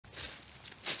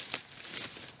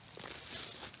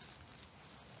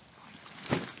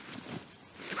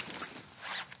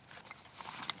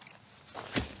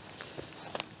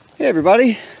Hey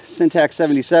everybody,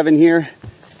 Syntax77 here,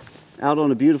 out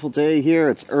on a beautiful day here.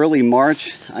 It's early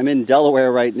March. I'm in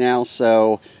Delaware right now,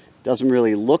 so it doesn't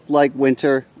really look like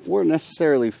winter or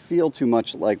necessarily feel too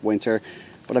much like winter,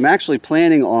 but I'm actually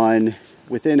planning on,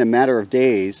 within a matter of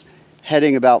days,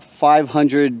 heading about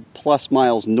 500 plus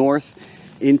miles north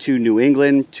into New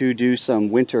England to do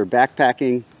some winter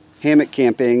backpacking, hammock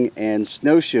camping, and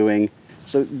snowshoeing.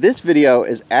 So this video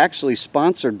is actually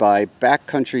sponsored by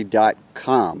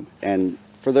Backcountry.com, and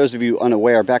for those of you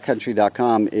unaware,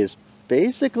 Backcountry.com is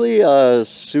basically a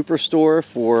superstore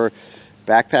for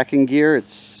backpacking gear.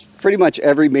 It's pretty much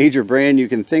every major brand you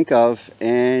can think of,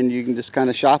 and you can just kind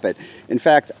of shop it. In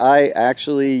fact, I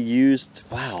actually used,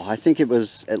 I think it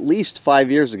was at least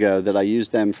 5 years ago that I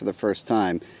used them for the first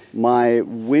time. My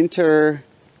winter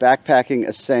backpacking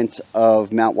ascent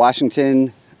of Mount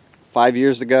Washington 5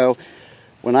 years ago,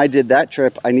 when I did that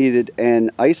trip, I needed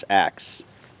an ice axe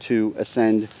to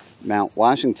ascend Mount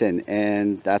Washington,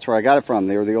 and that's where I got it from.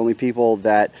 They were the only people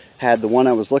that had the one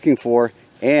I was looking for,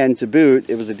 and to boot,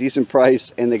 it was a decent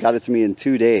price, and they got it to me in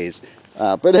 2 days.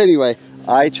 But anyway,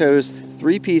 I chose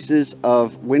 3 pieces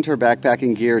of winter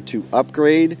backpacking gear to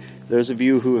upgrade. Those of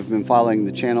you who have been following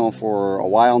the channel for a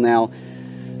while now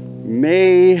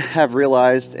may have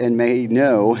realized and may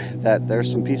know that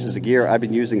there's some pieces of gear I've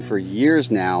been using for years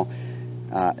now,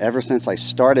 ever since I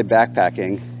started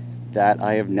backpacking, that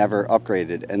I have never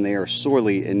upgraded, and they are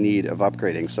sorely in need of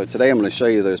upgrading. So today I'm going to show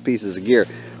you those pieces of gear.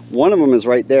 One of them is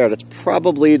right there. That's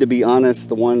probably, to be honest,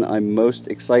 the one I'm most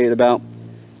excited about.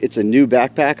 It's a new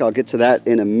backpack. I'll get to that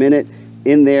in a minute.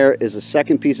 In there is a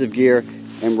second piece of gear,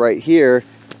 and right here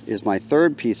is my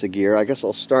third piece of gear. I guess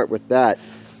I'll start with that.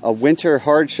 A winter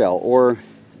hardshell, or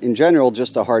in general,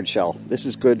 just a hardshell. This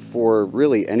is good for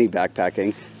really any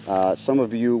backpacking. Some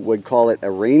of you would call it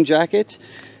a rain jacket,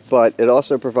 but it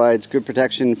also provides good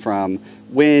protection from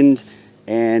wind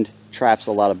and traps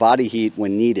a lot of body heat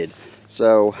when needed.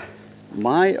 So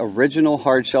my original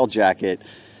hardshell jacket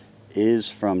is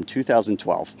from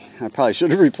 2012. I probably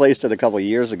should have replaced it a couple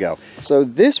years ago. So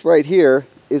this right here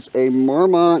is a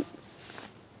Marmot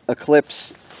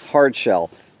Eclipse hardshell.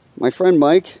 My friend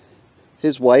Mike,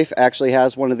 his wife actually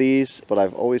has one of these, but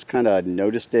I've always kind of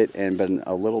noticed it and been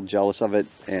a little jealous of it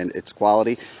and its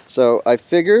quality. So I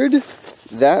figured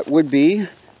that would be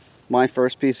my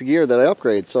first piece of gear that I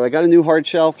upgrade. So I got a new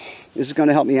hardshell. This is going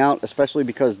to help me out, especially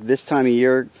because this time of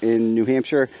year in New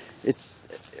Hampshire, it's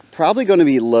probably going to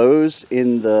be lows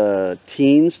in the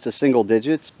teens to single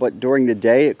digits, but during the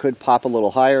day it could pop a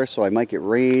little higher, so I might get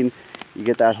rain. You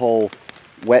get that whole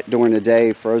wet during the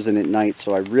day, frozen at night,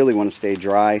 so I really want to stay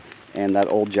dry, and that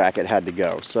old jacket had to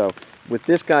go. So with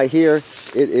this guy here,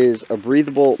 it is a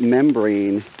breathable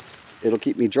membrane. It'll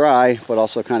keep me dry, but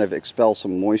also kind of expel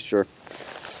some moisture.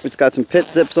 It's got some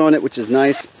pit zips on it, which is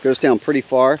nice. It goes down pretty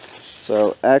far.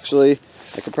 So actually,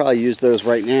 I could probably use those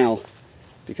right now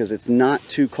because it's not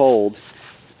too cold,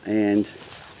 and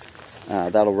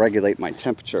that'll regulate my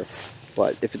temperature.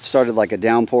 But if it started like a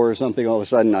downpour or something, all of a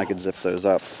sudden I could zip those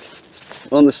up.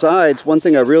 On the sides, one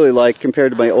thing I really like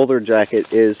compared to my older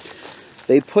jacket is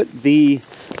they put the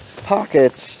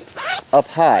pockets up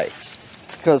high.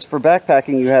 Because for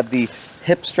backpacking, you have the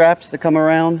hip straps that come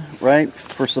around, right,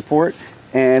 for support,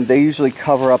 and they usually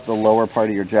cover up the lower part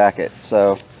of your jacket.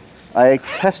 So I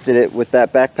tested it with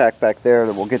that backpack back there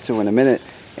that we'll get to in a minute,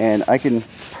 and I can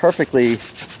perfectly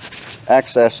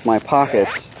access my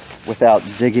pockets without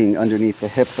digging underneath the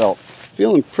hip belt.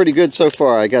 Feeling pretty good so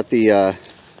far. I got the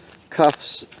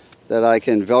cuffs that I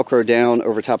can Velcro down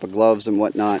over top of gloves and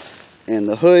whatnot, and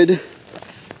the hood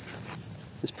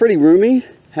is pretty roomy,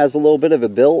 has a little bit of a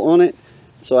bill on it,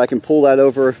 so I can pull that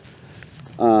over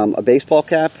a baseball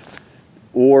cap,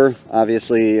 or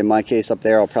obviously in my case up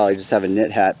there I'll probably just have a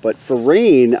knit hat. But for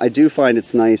rain, I do find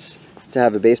it's nice to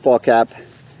have a baseball cap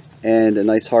and a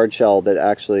nice hard shell that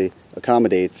actually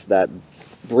accommodates that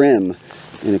brim,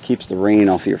 and it keeps the rain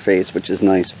off your face, which is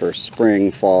nice for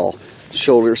spring, fall,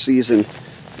 shoulder season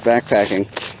backpacking.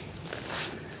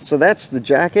 So that's the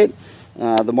jacket,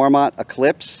 the Marmot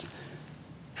Eclipse.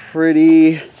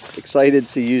 Pretty excited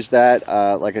to use that.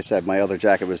 Like I said, my other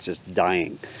jacket was just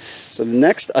dying. So the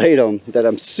next item that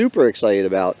I'm super excited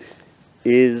about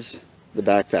is the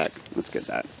backpack. Let's get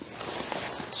that.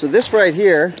 So this right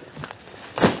here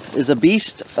is a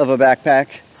beast of a backpack.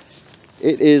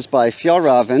 It is by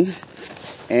Fjallraven,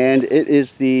 and it is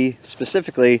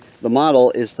specifically the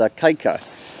model is the Kajka.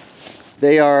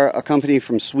 They are a company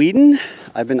from Sweden.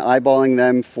 I've been eyeballing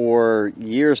them for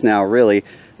years now, really.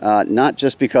 Not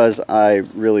just because I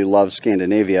really love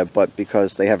Scandinavia, but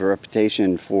because they have a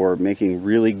reputation for making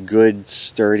really good,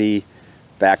 sturdy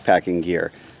backpacking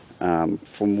gear.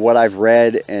 From what I've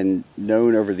read and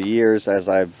known over the years as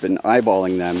I've been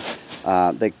eyeballing them,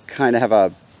 they kind of have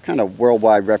a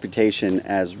worldwide reputation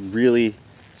as really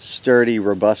sturdy,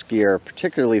 robust gear,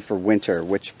 particularly for winter,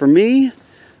 which for me,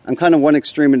 I'm kind of one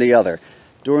extreme or the other.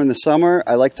 During the summer,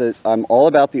 I'm all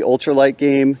about the ultralight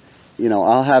game. You know,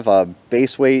 I'll have a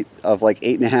base weight of like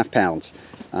 8.5 pounds,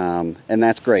 and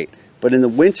that's great. But in the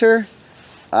winter,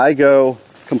 I go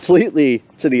completely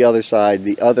to the other side,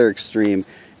 the other extreme,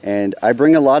 and I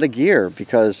bring a lot of gear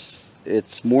because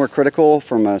it's more critical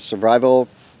from a survival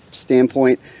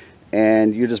standpoint,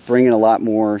 and you're just bringing a lot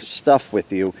more stuff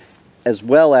with you, as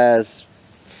well as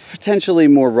potentially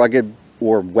more rugged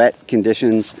or wet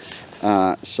conditions.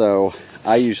 So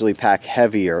I usually pack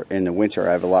heavier in the winter.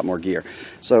 I have a lot more gear.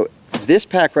 So this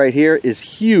pack right here is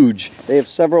huge. They have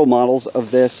several models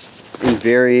of this in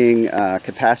varying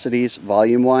capacities,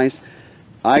 volume-wise.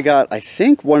 I got, I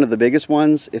think, one of the biggest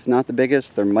ones, if not the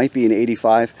biggest. There might be an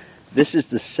 85. This is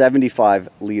the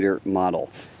 75-liter model.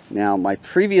 Now, my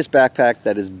previous backpack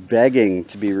that is begging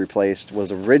to be replaced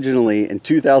was originally, in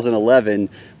 2011,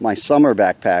 my summer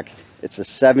backpack. It's a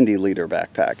 70-liter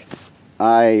backpack.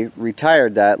 I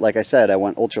retired that. Like I said, I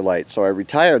went ultralight, so I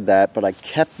retired that, but I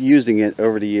kept using it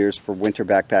over the years for winter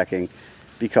backpacking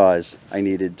because I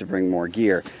needed to bring more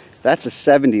gear. That's a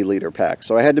 70-liter pack,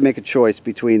 so I had to make a choice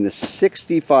between the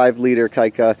 65-liter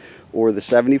Kajka or the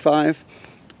 75,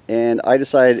 and I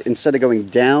decided instead of going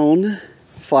down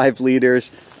 5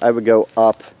 liters, I would go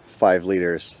up 5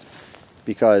 liters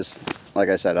because, like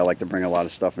I said, I like to bring a lot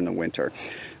of stuff in the winter.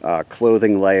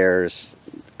 Clothing layers,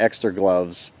 extra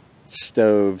gloves,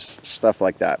 stoves, stuff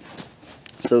like that.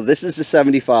 So this is the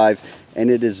 75, and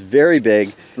it is very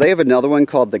big. They have another one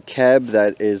called the Keb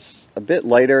that is a bit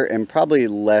lighter and probably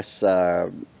less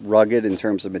rugged in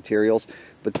terms of materials.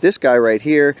 But this guy right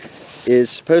here is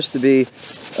supposed to be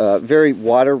very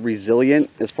water resilient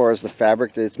as far as the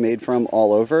fabric that it's made from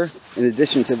all over. In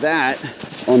addition to that,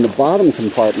 on the bottom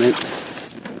compartment,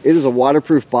 it is a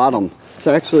waterproof bottom. It's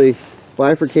actually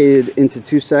bifurcated into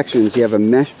 2 sections. You have a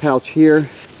mesh pouch here,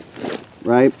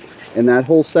 right? And that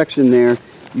whole section there,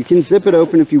 you can zip it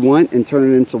open if you want and turn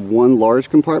it into one large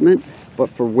compartment. But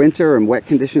for winter and wet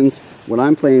conditions, what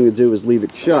I'm planning to do is leave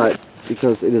it shut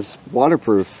because it is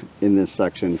waterproof in this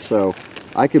section. So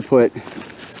I could put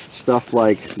stuff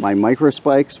like my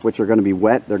Microspikes, which are going to be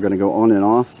wet. They're going to go on and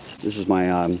off. This is my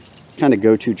kind of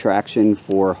go-to traction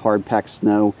for hard packed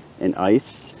snow and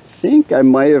ice. I think I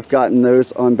might have gotten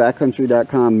those on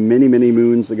Backcountry.com many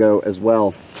moons ago as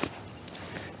well.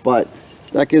 But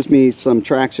that gives me some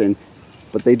traction,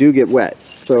 but they do get wet.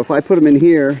 So if I put them in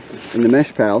here in the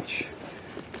mesh pouch,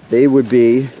 they would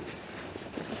be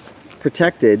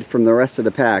protected from the rest of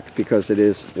the pack because it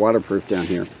is waterproof down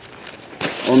here.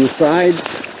 On the sides,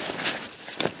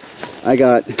 I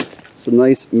got some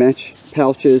nice mesh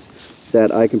pouches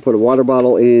that I can put a water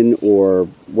bottle in or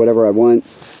whatever I want,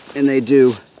 and they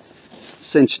do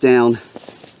cinch down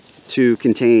to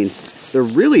contain. They're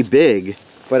really big,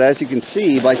 but as you can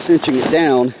see, by cinching it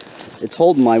down, it's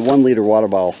holding my 1-liter water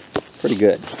bottle pretty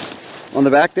good. On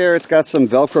the back there, it's got some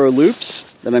Velcro loops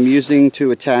that I'm using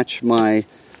to attach my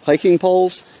hiking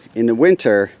poles. In the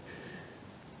winter,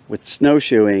 with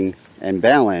snowshoeing and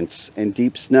balance and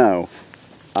deep snow,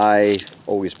 I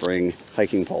always bring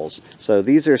hiking poles. So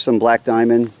these are some Black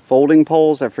Diamond folding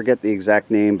poles. I forget the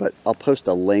exact name, but I'll post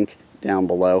a link down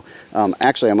below.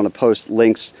 Actually, I'm going to post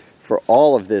links for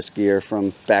all of this gear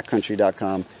from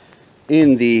backcountry.com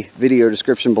in the video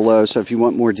description below. So if you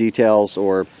want more details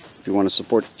or if you want to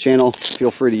support the channel,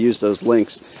 feel free to use those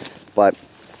links. But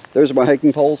those are my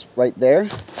hiking poles right there.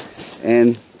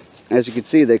 And as you can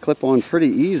see, they clip on pretty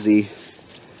easy.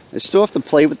 I still have to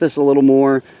play with this a little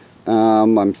more.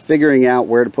 I'm figuring out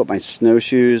where to put my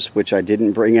snowshoes, which I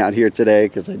didn't bring out here today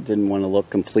because I didn't want to look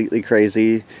completely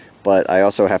crazy. But I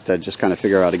also have to just kind of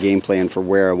figure out a game plan for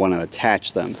where I want to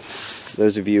attach them.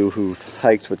 Those of you who've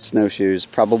hiked with snowshoes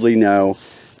probably know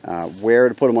where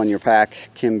to put them on your pack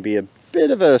can be a bit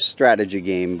of a strategy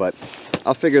game, but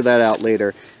I'll figure that out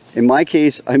later. In my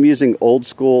case, I'm using old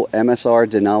school MSR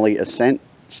Denali Ascent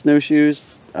snowshoes.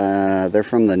 They're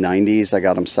from the 90s. I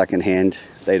got them secondhand.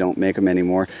 They don't make them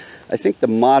anymore. I think the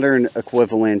modern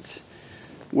equivalent,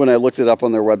 when I looked it up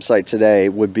on their website today,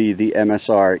 would be the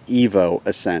MSR Evo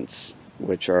Ascents,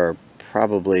 which are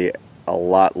probably a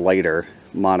lot lighter,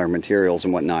 modern materials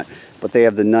and whatnot. But they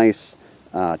have the nice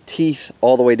teeth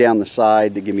all the way down the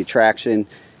side to give me traction.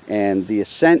 And the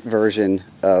Ascent version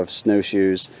of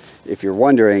snowshoes, if you're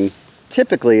wondering,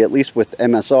 typically, at least with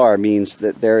MSR, means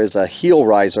that there is a heel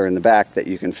riser in the back that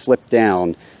you can flip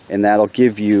down, and that'll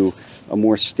give you a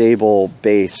more stable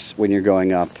base when you're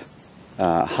going up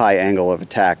high angle of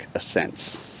attack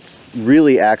ascents.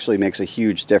 Really actually makes a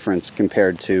huge difference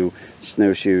compared to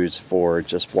snowshoes for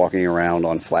just walking around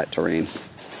on flat terrain.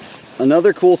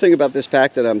 Another cool thing about this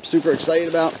pack that I'm super excited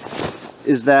about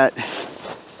is that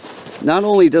not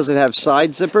only does it have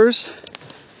side zippers,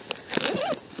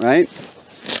 right?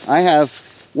 I have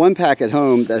one pack at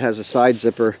home that has a side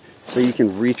zipper so you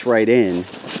can reach right in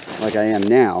like I am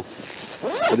now.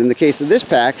 But in the case of this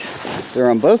pack, they're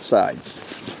on both sides.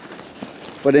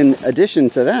 But in addition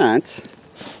to that,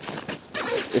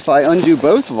 if I undo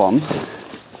both of them,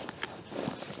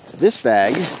 this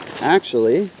bag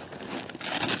actually,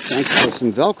 thanks to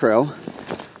some Velcro,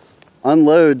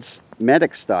 unloads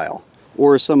medic style,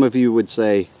 or some of you would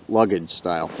say luggage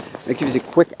style. It gives you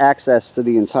quick access to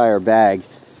the entire bag.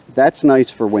 That's nice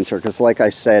for winter because, like I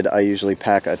said, I usually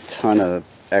pack a ton of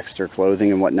extra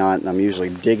clothing and whatnot, and I'm usually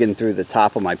digging through the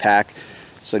top of my pack.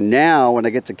 So now when I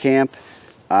get to camp,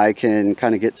 I can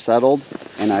kind of get settled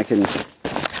and I can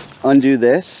undo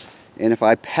this, and if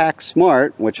I pack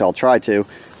smart, which I'll try to,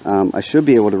 I should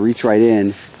be able to reach right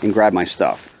in and grab my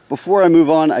stuff. Before I move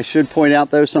on, I should point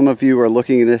out though, some of you are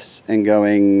looking at this and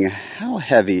going, how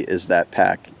heavy is that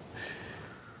pack?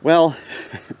 Well,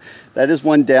 that is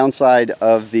one downside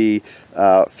of the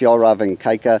Fjallraven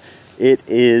Kajka. It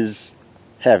is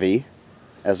heavy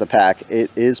as a pack. It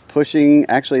is pushing,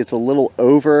 actually it's a little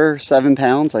over 7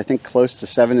 pounds, I think close to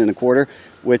 7.25,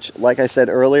 which, like I said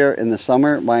earlier, in the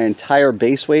summer, my entire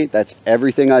base weight, that's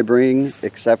everything I bring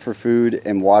except for food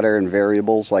and water and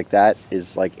variables like that,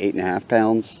 is like 8.5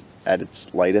 pounds at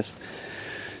its lightest.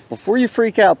 Before you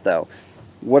freak out though,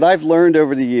 what I've learned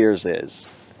over the years is,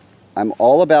 I'm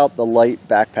all about the light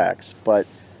backpacks, but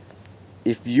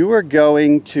if you are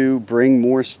going to bring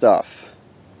more stuff,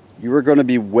 you are going to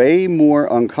be way more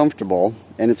uncomfortable,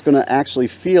 and it's going to actually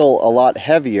feel a lot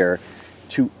heavier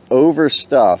to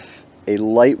overstuff a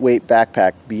lightweight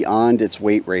backpack beyond its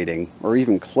weight rating, or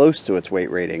even close to its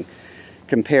weight rating,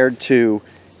 compared to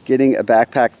getting a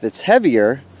backpack that's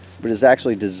heavier, but is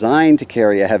actually designed to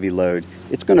carry a heavy load.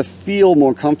 It's going to feel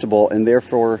more comfortable and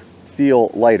therefore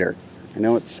feel lighter. I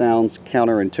know it sounds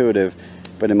counterintuitive,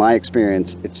 but in my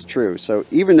experience, it's true. So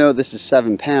even though this is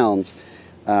 7 pounds,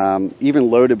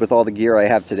 even loaded with all the gear I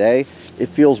have today, it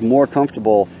feels more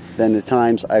comfortable than the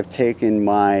times I've taken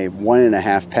my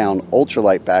 1.5 pound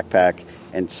ultralight backpack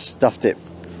and stuffed it.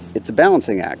 It's a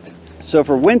balancing act. So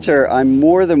for winter, I'm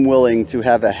more than willing to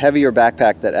have a heavier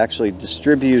backpack that actually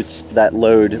distributes that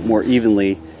load more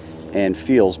evenly and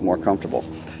feels more comfortable.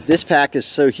 This pack is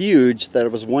so huge that I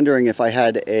was wondering if I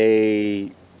had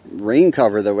a rain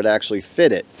cover that would actually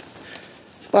fit it.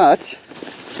 But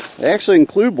they actually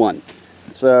include one.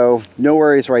 So no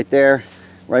worries right there.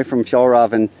 Right from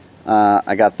Fjallraven,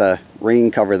 I got the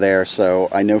rain cover there, so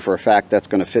I know for a fact that's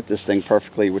going to fit this thing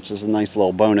perfectly, which is a nice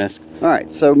little bonus. All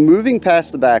right, so moving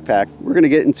past the backpack, we're going to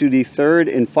get into the third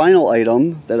and final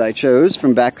item that I chose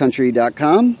from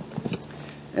backcountry.com,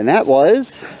 and that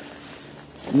was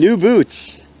new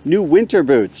boots, new winter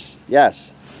boots.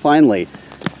 Yes, finally.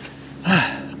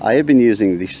 I have been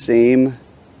using the same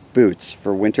boots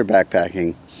for winter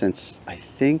backpacking since, I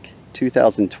think,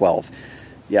 2012.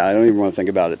 Yeah, I don't even want to think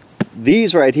about it.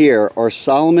 These right here are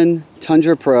Salomon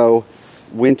Tundra Pro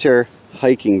winter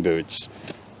hiking boots.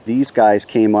 These guys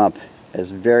came up as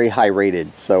very high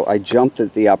rated, so I jumped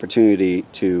at the opportunity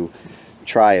to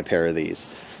try a pair of these.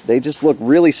 They just look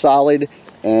really solid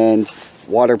and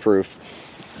waterproof.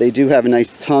 They do have a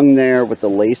nice tongue there with the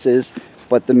laces,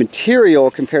 but the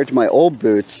material compared to my old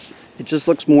boots, it just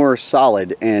looks more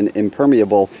solid and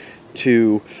impermeable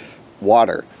to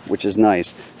water, which is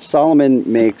nice. Salomon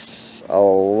makes a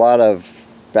lot of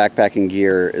backpacking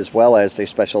gear, as well as they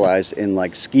specialize in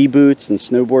like ski boots and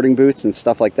snowboarding boots and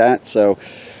stuff like that. So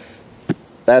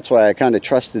that's why I kind of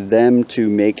trusted them to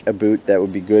make a boot that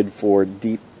would be good for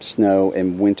deep snow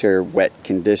and winter wet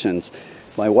conditions.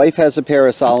 My wife has a pair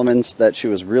of Salomons that she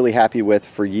was really happy with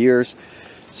for years,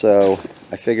 so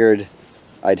I figured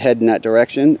I'd head in that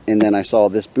direction, and then I saw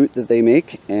this boot that they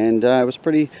make, and I was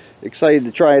pretty excited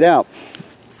to try it out.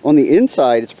 On the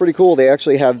inside, it's pretty cool. They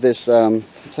actually have this,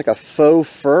 it's like a faux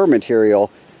fur material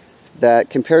that,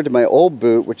 compared to my old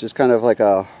boot, which is kind of like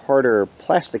a harder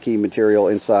plasticky material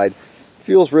inside,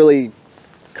 feels really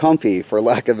comfy, for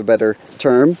lack of a better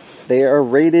term. They are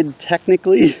rated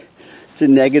technically to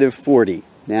 -40.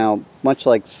 Now, much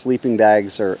like sleeping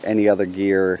bags or any other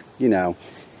gear, you know,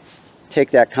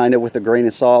 take that kind of with a grain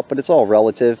of salt, but it's all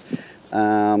relative.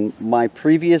 My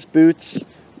previous boots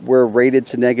were rated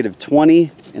to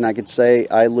 -20, and I could say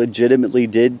I legitimately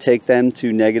did take them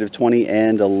to -20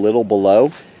 and a little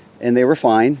below, and they were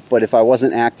fine. But if I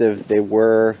wasn't active, they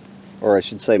were or I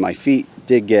should say my feet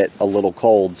did get a little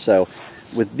cold. So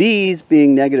with these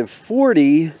being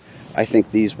 -40, I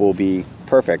think these will be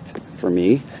perfect for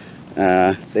me.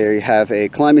 They have a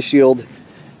Climate Shield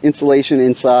insulation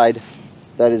inside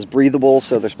that is breathable,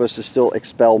 so they're supposed to still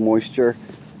expel moisture,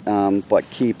 but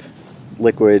keep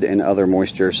liquid and other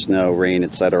moisture, snow, rain,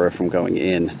 etc. from going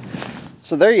in.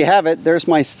 So there you have it. There's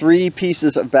my 3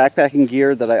 pieces of backpacking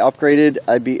gear that I upgraded.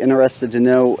 I'd be interested to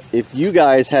know if you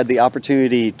guys had the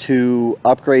opportunity to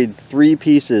upgrade 3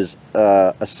 pieces,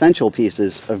 essential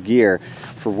pieces of gear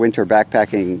for winter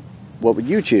backpacking. What would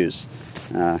you choose?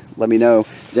 Let me know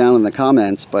down in the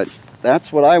comments, but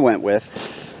that's what I went with.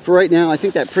 For right now, I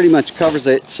think that pretty much covers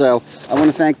it. So I want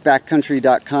to thank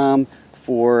backcountry.com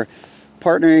for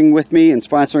partnering with me and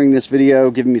sponsoring this video,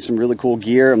 giving me some really cool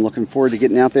gear. I'm looking forward to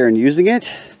getting out there and using it.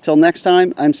 Till next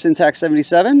time, I'm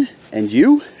Syntax77, and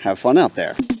you have fun out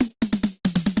there.